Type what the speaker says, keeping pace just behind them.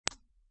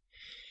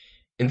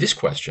In this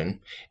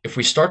question, if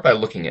we start by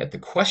looking at the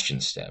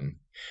question stem,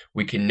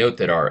 we can note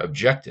that our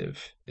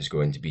objective is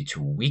going to be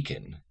to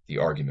weaken the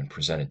argument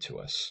presented to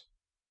us.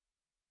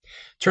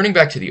 Turning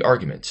back to the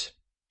argument,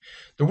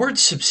 the word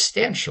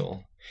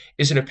substantial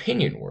is an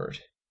opinion word,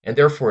 and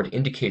therefore it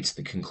indicates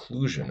the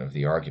conclusion of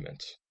the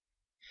argument.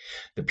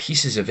 The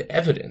pieces of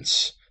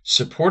evidence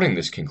supporting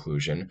this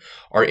conclusion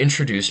are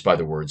introduced by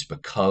the words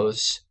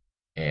because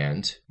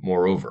and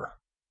moreover.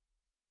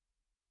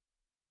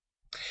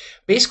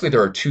 Basically,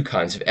 there are two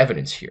kinds of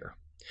evidence here.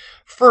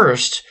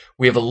 First,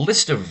 we have a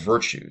list of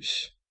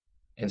virtues.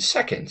 And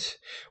second,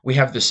 we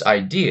have this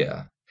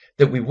idea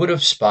that we would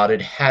have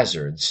spotted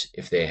hazards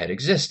if they had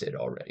existed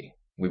already.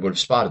 We would have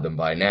spotted them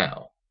by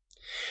now.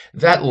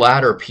 That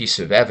latter piece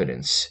of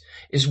evidence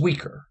is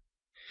weaker.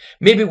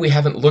 Maybe we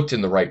haven't looked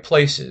in the right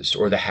places,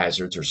 or the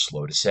hazards are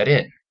slow to set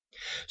in.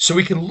 So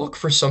we can look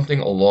for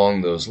something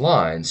along those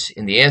lines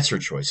in the answer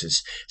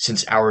choices,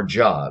 since our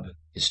job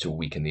is to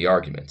weaken the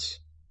argument.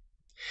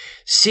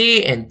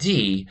 C and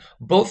D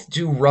both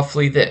do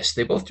roughly this.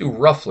 They both do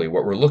roughly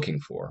what we're looking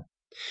for.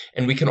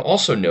 And we can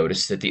also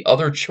notice that the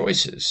other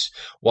choices,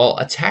 while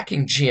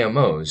attacking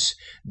GMOs,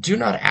 do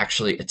not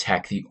actually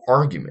attack the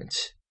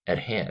argument at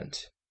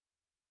hand.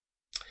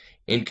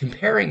 In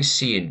comparing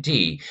C and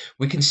D,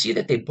 we can see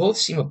that they both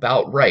seem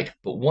about right,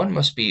 but one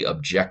must be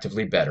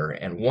objectively better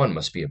and one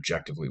must be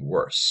objectively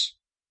worse.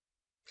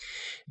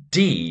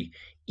 D,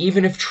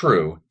 even if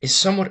true, is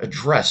somewhat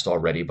addressed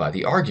already by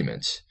the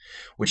argument,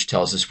 which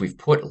tells us we've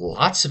put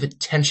lots of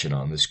attention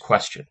on this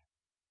question.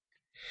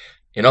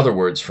 In other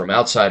words, from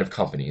outside of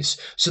companies,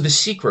 so the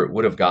secret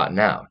would have gotten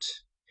out.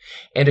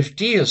 And if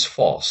D is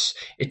false,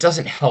 it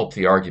doesn't help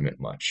the argument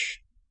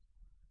much.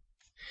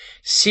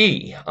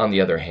 C, on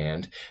the other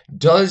hand,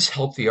 does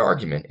help the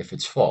argument if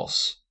it's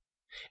false,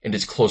 and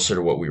it's closer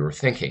to what we were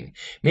thinking.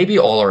 Maybe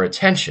all our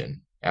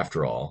attention,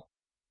 after all,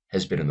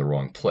 has been in the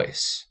wrong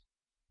place.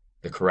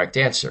 The correct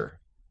answer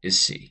is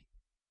C.